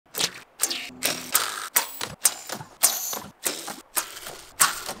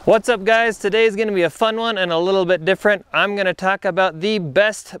What's up guys? Today is going to be a fun one and a little bit different. I'm going to talk about the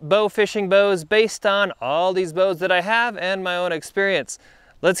best bow fishing bows based on all these bows that I have and my own experience.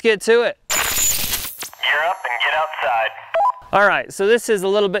 Let's get to it. Gear up and get outside. Alright, so this is a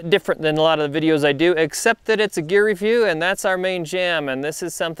little bit different than a lot of the videos I do, except that it's a gear review and that's our main jam, and this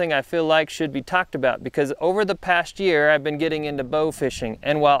is something I feel like should be talked about because over the past year I've been getting into bow fishing,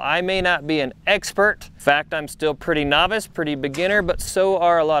 and while I may not be an expert, in fact I'm still pretty novice, pretty beginner, but so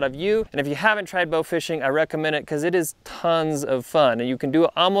are a lot of you, and if you haven't tried bow fishing I recommend it because it is tons of fun and you can do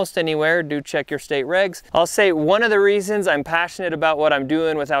it almost anywhere. Do check your state regs. I'll say one of the reasons I'm passionate about what I'm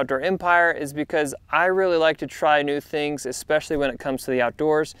doing with Outdoor Empire is because I really like to try new things, especially when it comes to the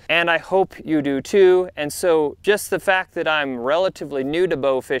outdoors, and I hope you do too. And so just the fact that I'm relatively new to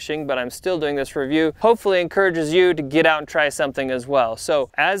bow fishing, but I'm still doing this review, hopefully encourages you to get out and try something as well.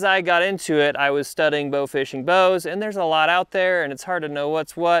 So as I got into it, I was studying bow fishing bows, and there's a lot out there and it's hard to know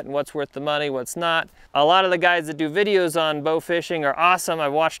what's what and what's worth the money, what's not. A lot of the guys that do videos on bow fishing are awesome.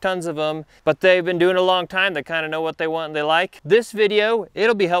 I've watched tons of them, but they've been doing it a long time. They kind of know what they want and they like. This video,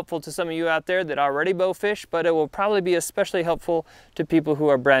 it'll be helpful to some of you out there that already bow fish, but it will probably be especially helpful to people who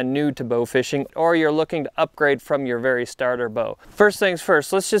are brand new to bow fishing or you're looking to upgrade from your very starter bow. First things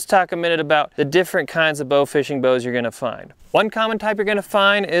first, let's just talk a minute about the different kinds of bow fishing bows you're going to find. One common type you're going to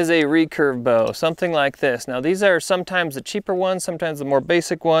find is a recurve bow, something like this. Now these are sometimes the cheaper ones, sometimes the more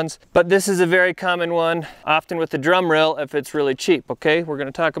basic ones, but this is a very common one, often with the drum reel if it's really cheap, okay? We're going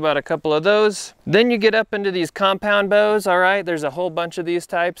to talk about a couple of those. Then you get up into these compound bows, all right? There's a whole bunch of these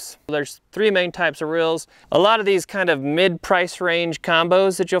types. There's three main types of reels. A lot of these kind of mid-price range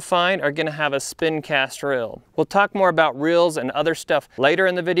combos that you'll find are going to have a spin cast reel. We'll talk more about reels and other stuff later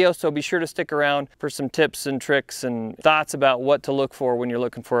in the video, so be sure to stick around for some tips and tricks and thoughts about what to look for when you're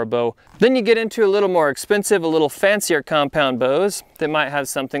looking for a bow. Then you get into a little more expensive, a little fancier compound bows that might have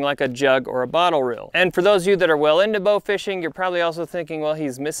something like a jug or a bottle reel. And for those of you that are well into bow fishing, you're probably also thinking, well,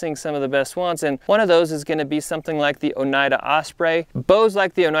 he's missing some of the best ones, and one of those is going to be something like the Oneida Osprey. Bows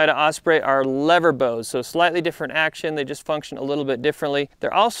like the Oneida Osprey are lever bows, so slightly different action. They just function a little bit differently.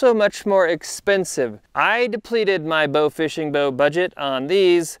 They're also much more expensive. I depleted my bow fishing bow budget on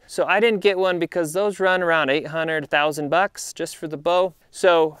these, so I didn't get one because those run around $800, $1,000 just for the bow.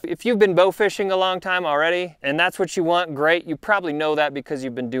 So if you've been bow fishing a long time already and that's what you want, great. You probably know that because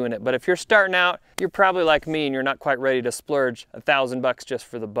you've been doing it. But if you're starting out, you're probably like me and you're not quite ready to splurge $1,000 just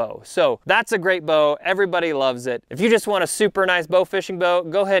for the bow. So that's a great bow. Everybody loves it. If you just want a super nice bow fishing bow,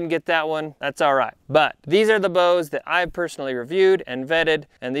 go ahead and get that one. That's all right. But these are the bows that I've personally reviewed and vetted,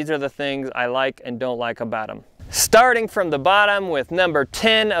 and these are the things I like and don't like about them. Starting from the bottom with number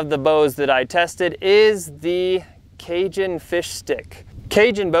 10 of the bows that I tested is the Cajun fish stick.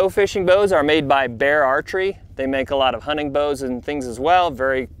 Cajun bow fishing bows are made by Bear Archery. They make a lot of hunting bows and things as well,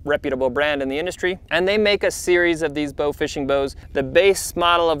 very reputable brand in the industry. And they make a series of these bow fishing bows, the base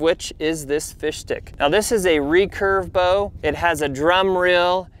model of which is this fish stick. Now this is a recurve bow. It has a drum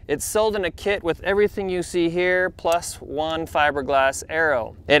reel. It's sold in a kit with everything you see here, plus one fiberglass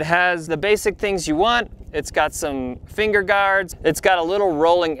arrow. It has the basic things you want. It's got some finger guards. It's got a little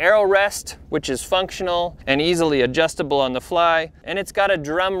rolling arrow rest, which is functional and easily adjustable on the fly. And it's got a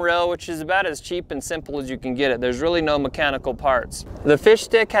drum reel, which is about as cheap and simple as you can get it. There's really no mechanical parts. The fish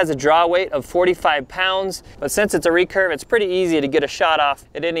stick has a draw weight of 45 pounds, but since it's a recurve, it's pretty easy to get a shot off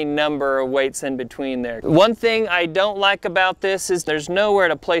at any number of weights in between there. One thing I don't like about this is there's nowhere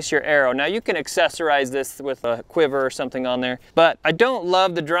to place your arrow. Now you can accessorize this with a quiver or something on there, but I don't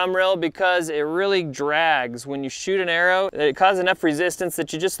love the drum reel because it really drags. When you shoot an arrow, it causes enough resistance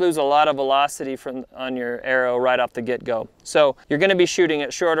that you just lose a lot of velocity on your arrow right off the get-go. So you're going to be shooting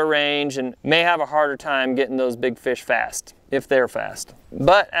at shorter range and may have a harder time getting those big fish fast, if they're fast.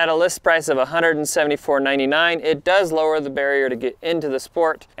 But at a list price of $174.99, it does lower the barrier to get into the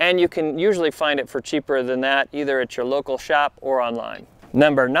sport, and you can usually find it for cheaper than that, either at your local shop or online.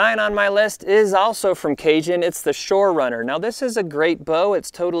 Number 9 on my list is also from Cajun. It's the Shore Runner. Now this is a great bow.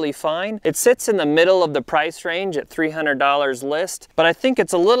 It's totally fine. It sits in the middle of the price range at $300 list, but I think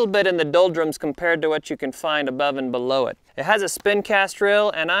it's a little bit in the doldrums compared to what you can find above and below it. It has a spin cast reel,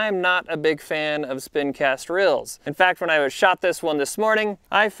 and I'm not a big fan of spin cast reels. In fact, when I shot this one this morning,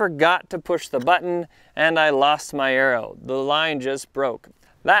 I forgot to push the button and I lost my arrow. The line just broke.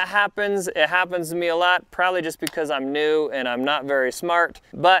 That happens. It happens to me a lot, probably just because I'm new and I'm not very smart,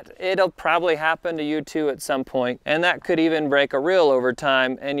 but it'll probably happen to you too at some point, and that could even break a reel over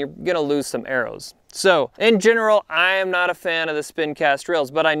time and you're gonna lose some arrows. So in general, I am not a fan of the spin cast reels,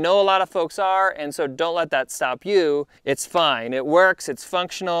 but I know a lot of folks are, and so don't let that stop you. It's fine, it works, it's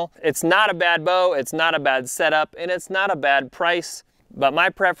functional, it's not a bad bow, it's not a bad setup, and it's not a bad price. but my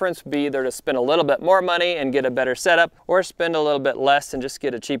preference would be either to spend a little bit more money and get a better setup, or spend a little bit less and just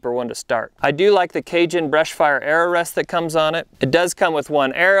get a cheaper one to start. I do like the Cajun brush fire arrow rest that comes on it. It does come with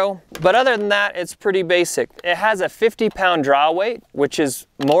one arrow, but other than that, it's pretty basic. It has a 50-pound draw weight, which is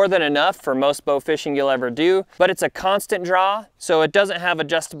more than enough for most bow fishing you'll ever do, but it's a constant draw, so it doesn't have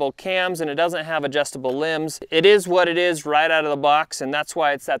adjustable cams and it doesn't have adjustable limbs. It is what it is right out of the box, and that's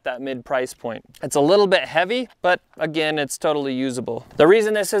why it's at that mid-price point. It's a little bit heavy, but again, it's totally usable. The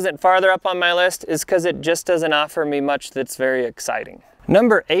reason this isn't farther up on my list is because it just doesn't offer me much that's very exciting.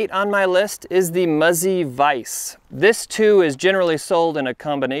 Number 8 on my list is the Muzzy Vice. This too is generally sold in a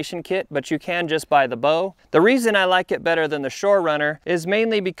combination kit, but you can just buy the bow. The reason I like it better than the Shore Runner is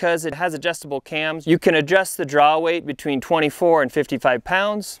mainly because it has adjustable cams. You can adjust the draw weight between 24 and 55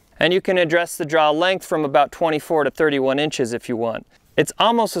 pounds, and you can adjust the draw length from about 24 to 31 inches if you want. It's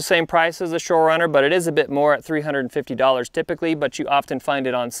almost the same price as the Shore Runner, but it is a bit more at $350 typically, but you often find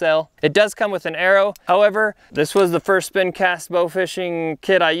it on sale. It does come with an arrow. However, this was the first spin cast bow fishing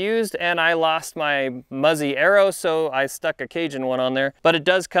kit I used, and I lost my Muzzy arrow, so I stuck a Cajun one on there. But it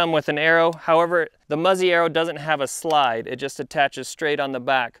does come with an arrow. However, the Muzzy arrow doesn't have a slide. It just attaches straight on the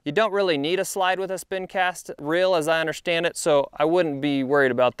back. You don't really need a slide with a spin cast reel, as I understand it, so I wouldn't be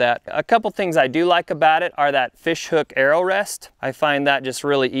worried about that. A couple things I do like about it are that fish hook arrow rest. I find that just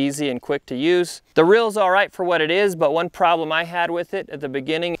really easy and quick to use. The reel's all right for what it is, but one problem I had with it at the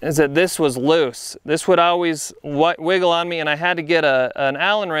beginning is that this was loose. This would always wiggle on me, and I had to get an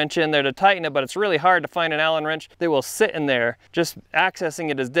Allen wrench in there to tighten it, but it's really hard to find an Allen wrench that will sit in there. Just accessing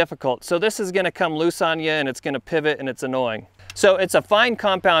it is difficult. So this is gonna come loose on you, and it's gonna pivot, and it's annoying. So it's a fine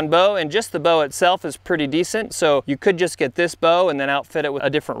compound bow, and just the bow itself is pretty decent. So you could just get this bow and then outfit it with a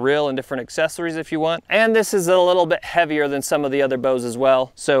different reel and different accessories if you want. And this is a little bit heavier than some of the other bows as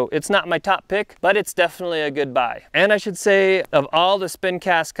well. So it's not my top pick, but it's definitely a good buy. And I should say, of all the spin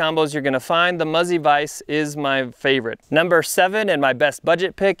cast combos you're gonna find, the Muzzy Vice is my favorite. Number 7 and my best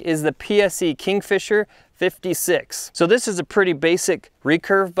budget pick is the PSE Kingfisher 56. So this is a pretty basic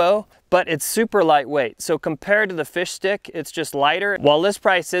recurve bow, but it's super lightweight. So compared to the fish stick, it's just lighter. While this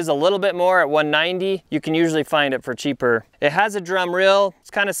price is a little bit more at $190, you can usually find it for cheaper. It has a drum reel.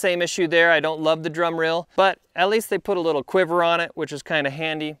 It's kind of same issue there. I don't love the drum reel, but at least they put a little quiver on it, which is kind of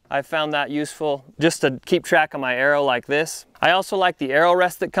handy. I found that useful just to keep track of my arrow like this. I also like the arrow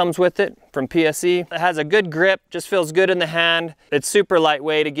rest that comes with it from PSE. It has a good grip, just feels good in the hand. It's super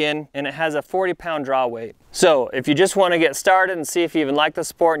lightweight again, and it has a 40-pound draw weight. So if you just want to get started and see if you even like the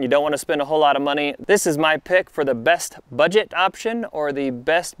sport and you don't want to spend a whole lot of money, this is my pick for the best budget option or the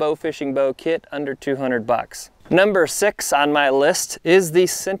best bow fishing bow kit under 200 bucks. Number 6 on my list is the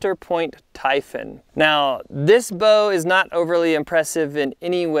Centerpoint Typhon. Now, this bow is not overly impressive in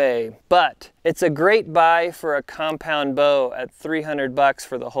any way, but it's a great buy for a compound bow at 300 bucks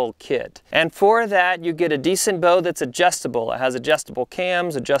for the whole kit. And for that, you get a decent bow that's adjustable. It has adjustable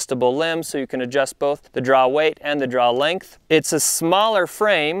cams, adjustable limbs, so you can adjust both the draw weight and the draw length. It's a smaller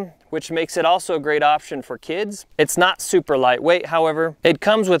frame, which makes it also a great option for kids. It's not super lightweight, however. It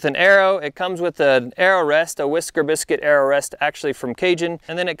comes with an arrow, it comes with an arrow rest, a whisker biscuit arrow rest, actually from Cajun,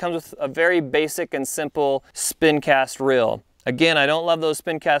 and then it comes with a very basic and simple spin cast reel. Again, I don't love those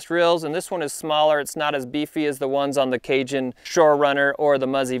spin cast reels, and this one is smaller. It's not as beefy as the ones on the Cajun Shore Runner or the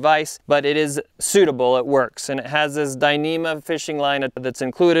Muzzy Vice, but it is suitable, it works. And it has this Dyneema fishing line that's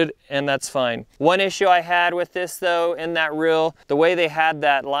included, and that's fine. One issue I had with this though, in that reel, the way they had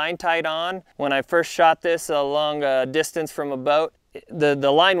that line tied on, when I first shot this along a distance from a boat, the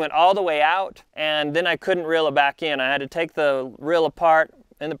line went all the way out, and then I couldn't reel it back in. I had to take the reel apart.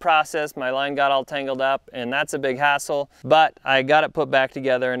 In the process, my line got all tangled up, and that's a big hassle, but I got it put back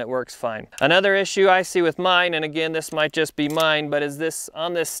together and it works fine. Another issue I see with mine, and again, this might just be mine, but is this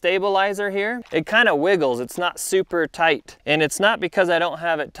on this stabilizer here, it kind of wiggles. It's not super tight, and it's not because I don't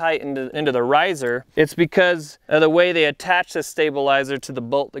have it tight into the riser. It's because of the way they attach the stabilizer to the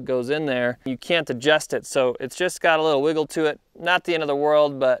bolt that goes in there. You can't adjust it, so it's just got a little wiggle to it. Not the end of the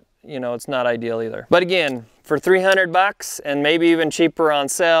world, but you know, it's not ideal either. But again, for 300 bucks and maybe even cheaper on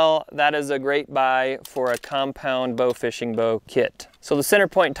sale, that is a great buy for a compound bow fishing bow kit. So the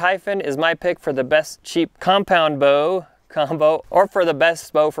Centerpoint Typhon is my pick for the best cheap compound bow combo or for the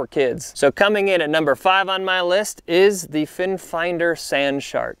best bow for kids. So coming in at number 5 on my list is the Fin Finder Sand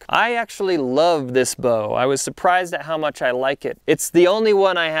Shark. I actually love this bow. I was surprised at how much I like it. It's the only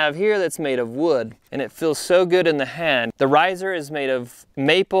one I have here that's made of wood. and it feels so good in the hand. The riser is made of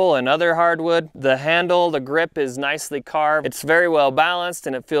maple and other hardwood. The handle, the grip is nicely carved. It's very well balanced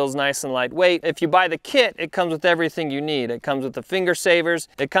and it feels nice and lightweight. If you buy the kit, it comes with everything you need. It comes with the finger savers.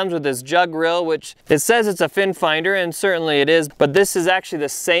 It comes with this jug reel, which it says it's a fin finder, and certainly it is, but this is actually the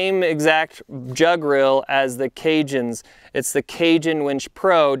same exact jug reel as the Cajun's. It's the Cajun Winch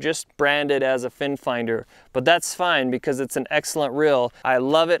Pro, just branded as a fin finder. But that's fine because it's an excellent reel. I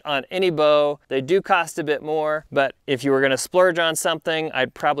love it on any bow. They do cost a bit more, but if you were gonna splurge on something,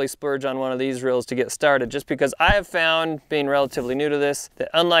 I'd probably splurge on one of these reels to get started, just because I have found, being relatively new to this, that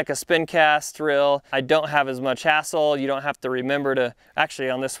unlike a spin cast reel, I don't have as much hassle. You don't have to remember to, actually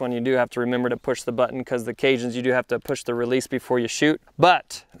on this one you do have to remember to push the button, because the Cajuns you do have to push the release before you shoot.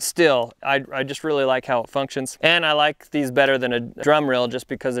 But still, I just really like how it functions. And I like these better than a drum reel just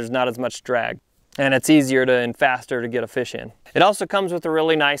because there's not as much drag. And it's easier to and faster to get a fish in. It also comes with a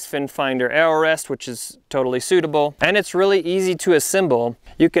really nice fin finder arrow rest, which is totally suitable, and it's really easy to assemble.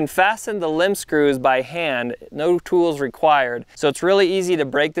 You can fasten the limb screws by hand, no tools required, so it's really easy to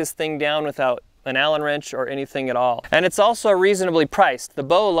break this thing down without an Allen wrench or anything at all. And it's also reasonably priced. The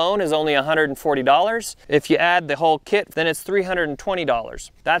bow alone is only $140. If you add the whole kit, then it's $320.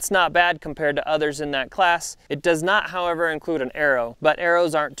 That's not bad compared to others in that class. It does not, however, include an arrow, but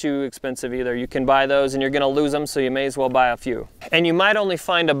arrows aren't too expensive either. You can buy those and you're gonna lose them, so you may as well buy a few. And you might only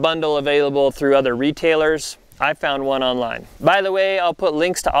find a bundle available through other retailers. I found one online. By the way, I'll put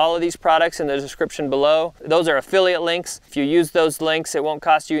links to all of these products in the description below. Those are affiliate links. If you use those links, it won't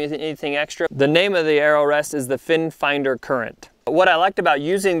cost you anything extra. The name of the arrow rest is the Fin Finder Current. What I liked about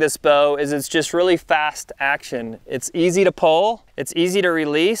using this bow is it's just really fast action. It's easy to pull, it's easy to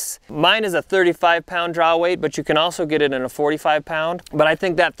release. Mine is a 35-pound draw weight, but you can also get it in a 45-pound. But I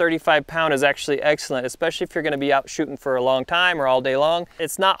think that 35-pound is actually excellent, especially if you're gonna be out shooting for a long time or all day long.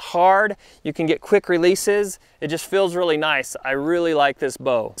 It's not hard, you can get quick releases. It just feels really nice. I really like this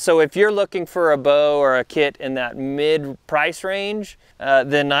bow. So if you're looking for a bow or a kit in that mid-price range,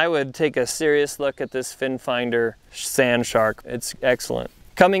 then I would take a serious look at this Fin Finder Sand Shark. It's excellent.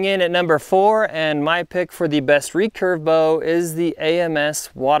 Coming in at number 4, and my pick for the best recurve bow, is the AMS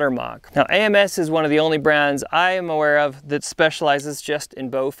Watermock. Now, AMS is one of the only brands I am aware of that specializes just in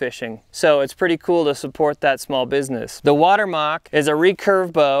bow fishing. So it's pretty cool to support that small business. The Watermock is a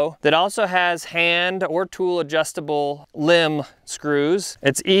recurve bow that also has hand or tool adjustable limb screws.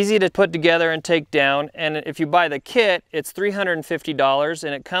 It's easy to put together and take down, and if you buy the kit, it's $350,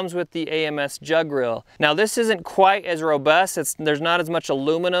 and it comes with the AMS jug reel. Now, this isn't quite as robust. There's not as much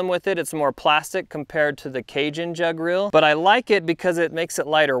aluminum with it. It's more plastic compared to the Cajun jug reel, but I like it because it makes it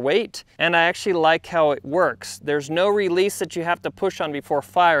lighter weight, and I actually like how it works. There's no release that you have to push on before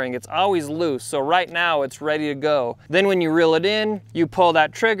firing. It's always loose, so right now it's ready to go. Then when you reel it in, you pull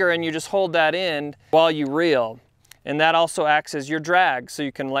that trigger and you just hold that end while you reel. And that also acts as your drag, so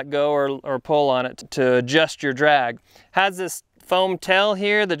you can let go or pull on it to adjust your drag. Has this foam tail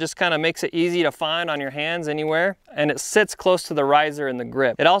here that just kind of makes it easy to find on your hands anywhere, and it sits close to the riser and the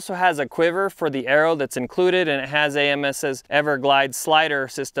grip. It also has a quiver for the arrow that's included, and it has AMS's Everglide slider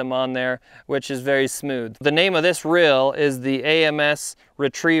system on there, which is very smooth. The name of this reel is the AMS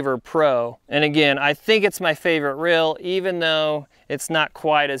Retriever Pro, and again, I think it's my favorite reel, even though it's not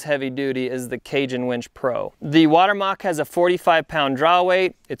quite as heavy duty as the Cajun Winch Pro. The Watermock has a 45-pound draw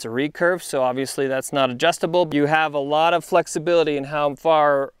weight. It's a recurve, so obviously that's not adjustable. You have a lot of flexibility in how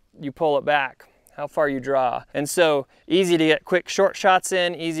far you pull it back, how far you draw. And so easy to get quick short shots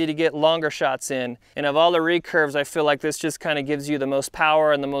in, easy to get longer shots in. And of all the recurves, I feel like this just kind of gives you the most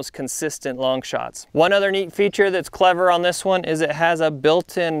power and the most consistent long shots. One other neat feature that's clever on this one is it has a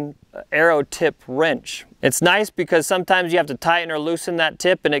built-in arrow tip wrench. It's nice because sometimes you have to tighten or loosen that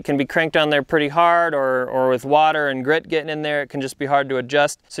tip and it can be cranked on there pretty hard, or with water and grit getting in there, it can just be hard to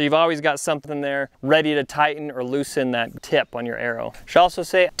adjust. So you've always got something there ready to tighten or loosen that tip on your arrow. I should also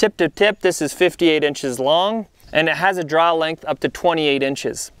say, tip to tip, this is 58 inches long, and it has a draw length up to 28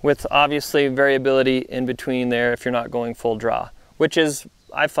 inches, with obviously variability in between there if you're not going full draw, which is,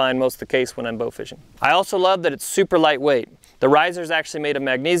 I find, most of the case when I'm bow fishing. I also love that it's super lightweight. The riser is actually made of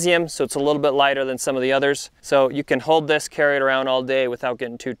magnesium, so it's a little bit lighter than some of the others. So you can hold this, carry it around all day without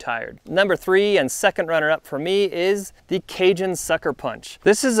getting too tired. Number 3 and second runner-up for me is the Cajun Sucker Punch.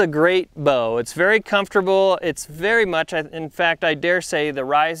 This is a great bow. It's very comfortable. It's very much, in fact, I dare say the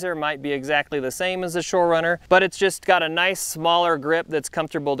riser might be exactly the same as the Shore Runner, but it's just got a nice smaller grip that's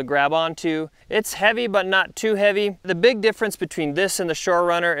comfortable to grab onto. It's heavy, but not too heavy. The big difference between this and the Shore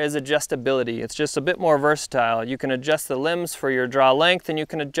Runner is adjustability. It's just a bit more versatile. You can adjust the limb cams for your draw length, and you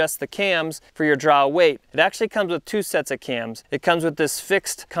can adjust the cams for your draw weight. It actually comes with 2 sets of cams. It comes with this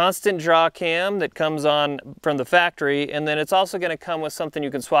fixed constant draw cam that comes on from the factory, and then it's also going to come with something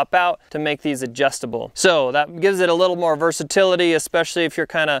you can swap out to make these adjustable. So that gives it a little more versatility, especially if you're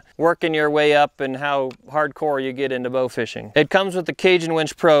kind of working your way up and how hardcore you get into bow fishing. It comes with the Cajun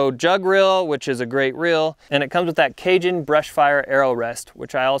Winch Pro jug reel, which is a great reel, and it comes with that Cajun brushfire arrow rest,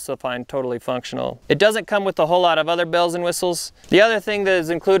 which I also find totally functional. It doesn't come with a whole lot of other bells and whistles. The other thing that is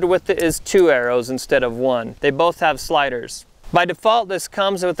included with it is 2 arrows instead of 1. They both have sliders. By default, this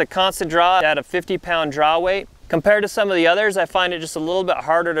comes with a constant draw at a 50-pound draw weight. Compared to some of the others, I find it just a little bit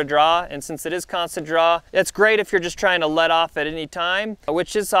harder to draw, and since it is constant draw, it's great if you're just trying to let off at any time,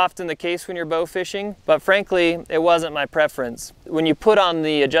 which is often the case when you're bow fishing, but frankly, it wasn't my preference. When you put on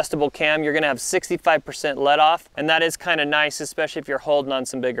the adjustable cam, you're gonna have 65% let off, and that is kind of nice, especially if you're holding on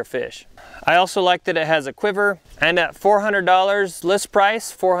some bigger fish. I also like that it has a quiver, and at $400 list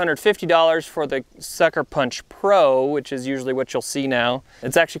price, $450 for the Sucker Punch Pro, which is usually what you'll see now.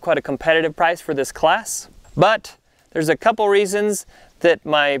 It's actually quite a competitive price for this class. But there's a couple reasons that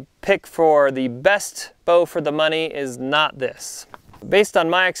my pick for the best bow for the money is not this. Based on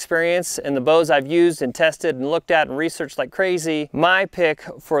my experience and the bows I've used and tested and looked at and researched like crazy, my pick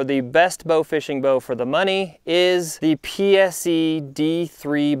for the best bow fishing bow for the money is the PSE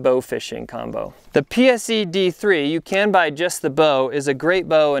D3 bow fishing combo. The PSE D3, you can buy just the bow, is a great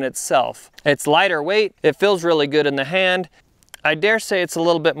bow in itself. It's lighter weight, it feels really good in the hand. I dare say it's a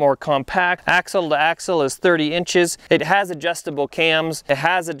little bit more compact. Axle to axle is 30 inches. It has adjustable cams. It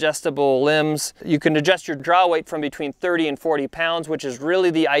has adjustable limbs. You can adjust your draw weight from between 30 and 40 pounds, which is really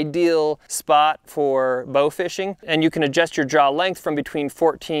the ideal spot for bow fishing. And you can adjust your draw length from between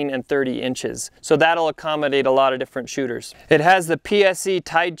 14 and 30 inches. So that'll accommodate a lot of different shooters. It has the PSE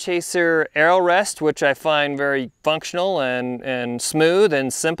Tide Chaser arrow rest, which I find very functional and smooth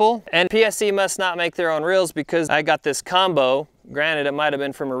and simple. And PSE must not make their own reels because I got this combo. Granted, it might have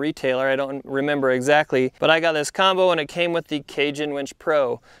been from a retailer, I don't remember exactly, but I got this combo and it came with the Cajun Winch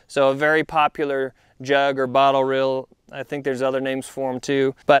Pro. So a very popular jug or bottle reel. I think there's other names for them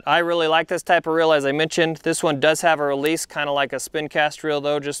too. But I really like this type of reel, as I mentioned. This one does have a release, kind of like a spin cast reel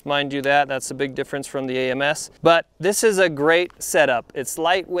though, just mind you that. That's a big difference from the AMS. But this is a great setup. It's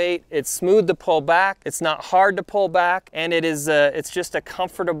lightweight, it's smooth to pull back, it's not hard to pull back, and it's just a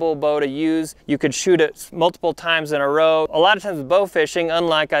comfortable bow to use. You could shoot it multiple times in a row. A lot of times with bow fishing,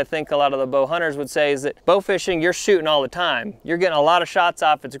 unlike I think a lot of the bow hunters would say, is that bow fishing, you're shooting all the time. You're getting a lot of shots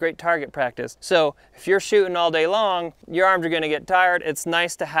off, it's great target practice. So if you're shooting all day long, your arms are going to get tired. It's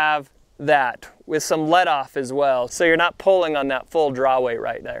nice to have that with some let off as well, so you're not pulling on that full draw weight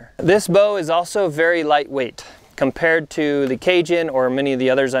right there. This bow is also very lightweight compared to the Cajun or many of the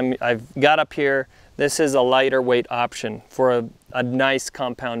others I've got up here. This is a lighter weight option for a nice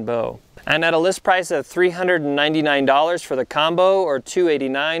compound bow. And at a list price of $399 for the combo or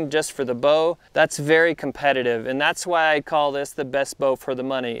 $289 just for the bow, that's very competitive, and that's why I call this the best bow for the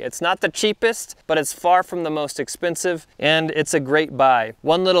money. It's not the cheapest, but it's far from the most expensive, and it's a great buy.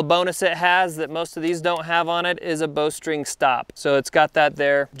 One little bonus it has that most of these don't have on it is a bowstring stop. So it's got that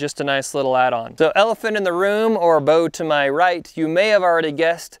there, just a nice little add-on. So elephant in the room or bow to my right, you may have already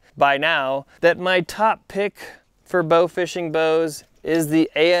guessed by now that my top pick for bow fishing bows is the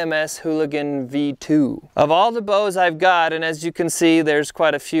AMS Hooligan V2. Of all the bows I've got, and as you can see, there's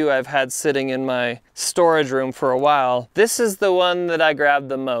quite a few I've had sitting in my storage room for a while, this is the one that I grabbed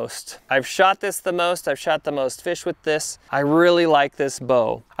the most. I've shot this the most, I've shot the most fish with this. I really like this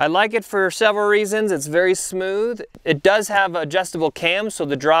bow. I like it for several reasons. It's very smooth. It does have adjustable cams, so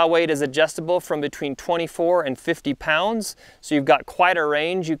the draw weight is adjustable from between 24 and 50 pounds. So you've got quite a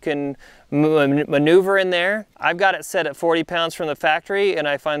range you can maneuver in there. I've got it set at 40 pounds from the factory, and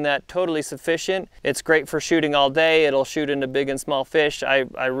I find that totally sufficient. It's great for shooting all day. It'll shoot into big and small fish.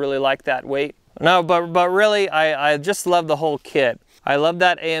 I really like that weight. No, but really, I just love the whole kit. I love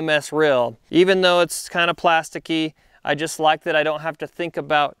that AMS reel. Even though it's kind of plasticky, I just like that I don't have to think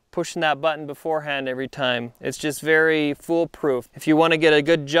about pushing that button beforehand every time. It's just very foolproof. If you want to get a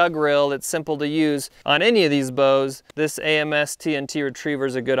good jug reel that's simple to use on any of these bows, this AMS TNT Retriever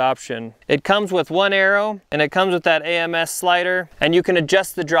is a good option. It comes with one arrow, and it comes with that AMS slider, and you can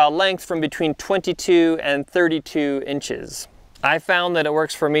adjust the draw length from between 22 and 32 inches. I found that it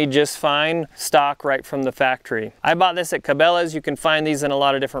works for me just fine, stock right from the factory. I bought this at Cabela's. You can find these in a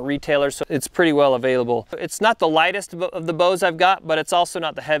lot of different retailers, so it's pretty well available. It's not the lightest of the bows I've got, but it's also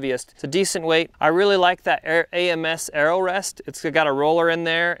not the heaviest. It's a decent weight. I really like that AMS arrow rest. It's got a roller in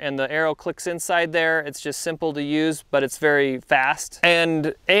there and the arrow clicks inside there. It's just simple to use, but it's very fast.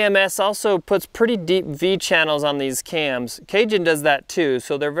 And AMS also puts pretty deep V channels on these cams. Cajun does that too,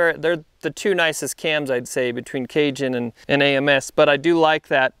 so they're the two nicest cams, I'd say, between Cajun and AMS, but I do like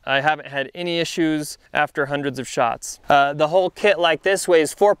that. I haven't had any issues after hundreds of shots. The whole kit like this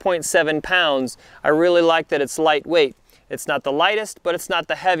weighs 4.7 pounds. I really like that it's lightweight. It's not the lightest, but it's not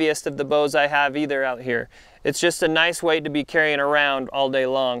the heaviest of the bows I have either out here. It's just a nice weight to be carrying around all day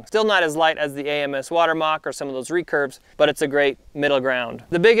long. Still not as light as the AMS Watermock or some of those recurves, but it's a great middle ground.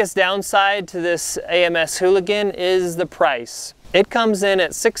 The biggest downside to this AMS Hooligan is the price. It comes in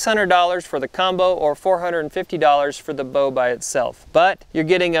at $600 for the combo or $450 for the bow by itself. But you're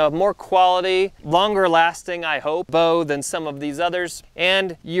getting a more quality, longer lasting, I hope, bow than some of these others.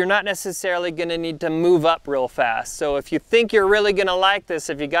 And you're not necessarily gonna need to move up real fast. So if you think you're really gonna like this,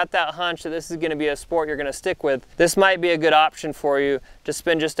 if you got that hunch that this is gonna be a sport you're gonna stick with, this might be a good option for you to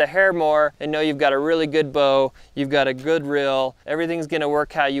spend just a hair more and know you've got a really good bow, you've got a good reel, everything's gonna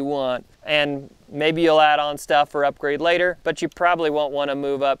work how you want. And maybe you'll add on stuff or upgrade later, but you probably won't want to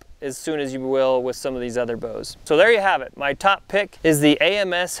move up as soon as you will with some of these other bows. So there you have it. My top pick is the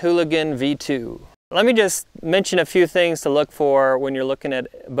AMS Hooligan V2. Let me just mention a few things to look for when you're looking at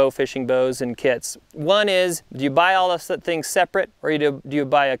bow fishing bows and kits. One is, do you buy all the things separate or do you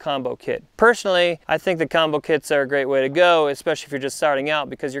buy a combo kit? Personally, I think the combo kits are a great way to go, especially if you're just starting out,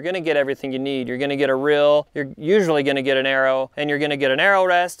 because you're gonna get everything you need. You're gonna get a reel, you're usually gonna get an arrow, and you're gonna get an arrow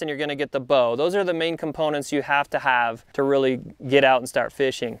rest, and you're gonna get the bow. Those are the main components you have to really get out and start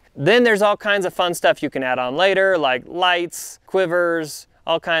fishing. Then there's all kinds of fun stuff you can add on later, like lights, quivers,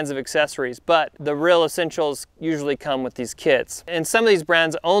 all kinds of accessories, but the real essentials usually come with these kits. And some of these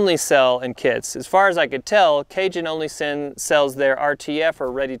brands only sell in kits. As far as I could tell, Cajun only sells their RTF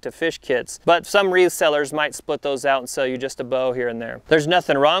or ready to fish kits, but some resellers might split those out and sell you just a bow here and there. There's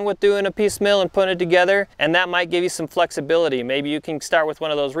nothing wrong with doing a piecemeal and putting it together, and that might give you some flexibility. Maybe you can start with one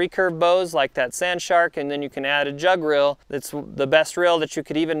of those recurve bows like that Sand Shark, and then you can add a jug reel. That's the best reel that you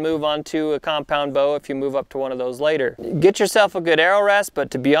could even move onto a compound bow if you move up to one of those later. Get yourself a good arrow rest, but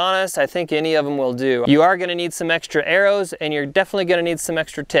to be honest, I think any of them will do. You are going to need some extra arrows, and you're definitely going to need some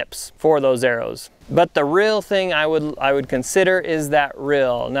extra tips for those arrows. But the real thing I would consider is that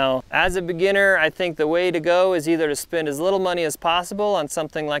reel. Now, as a beginner, I think the way to go is either to spend as little money as possible on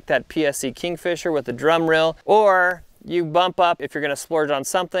something like that PSE Kingfisher with a drum reel, or you bump up. If you're going to splurge on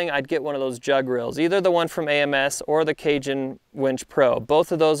something, I'd get one of those jug reels, either the one from AMS or the Cajun Winch Pro.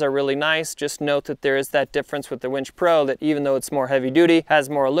 Both of those are really nice. Just note that there is that difference with the Winch Pro, that even though it's more heavy duty, has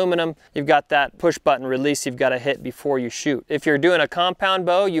more aluminum, you've got that push button release you've got to hit before you shoot. If you're doing a compound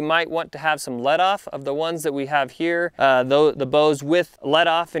bow, you might want to have some let off. Of the ones that we have here, the bows with let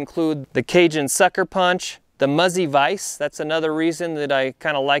off include the Cajun Sucker Punch, the Muzzy Vice. That's another reason that I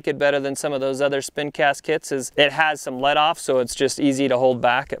kind of like it better than some of those other spin cast kits, is it has some let off, so it's just easy to hold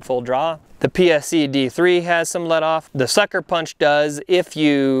back at full draw. The PSE D3 has some let off. The Sucker Punch does if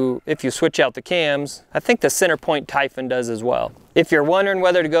you switch out the cams. I think the Centerpoint Typhon does as well. If you're wondering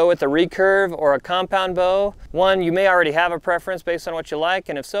whether to go with a recurve or a compound bow, one, you may already have a preference based on what you like,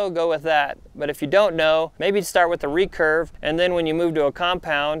 and if so, go with that. But if you don't know, maybe start with a recurve, and then when you move to a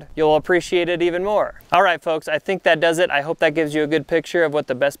compound, you'll appreciate it even more. All right, folks, I think that does it. I hope that gives you a good picture of what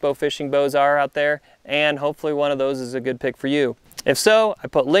the best bow fishing bows are out there, and hopefully one of those is a good pick for you. If so, I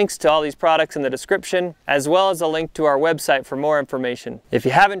put links to all these products in the description, as well as a link to our website for more information. If you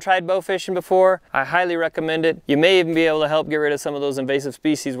haven't tried bow fishing before, I highly recommend it. You may even be able to help get rid of some of those invasive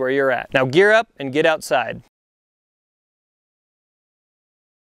species where you're at. Now gear up and get outside.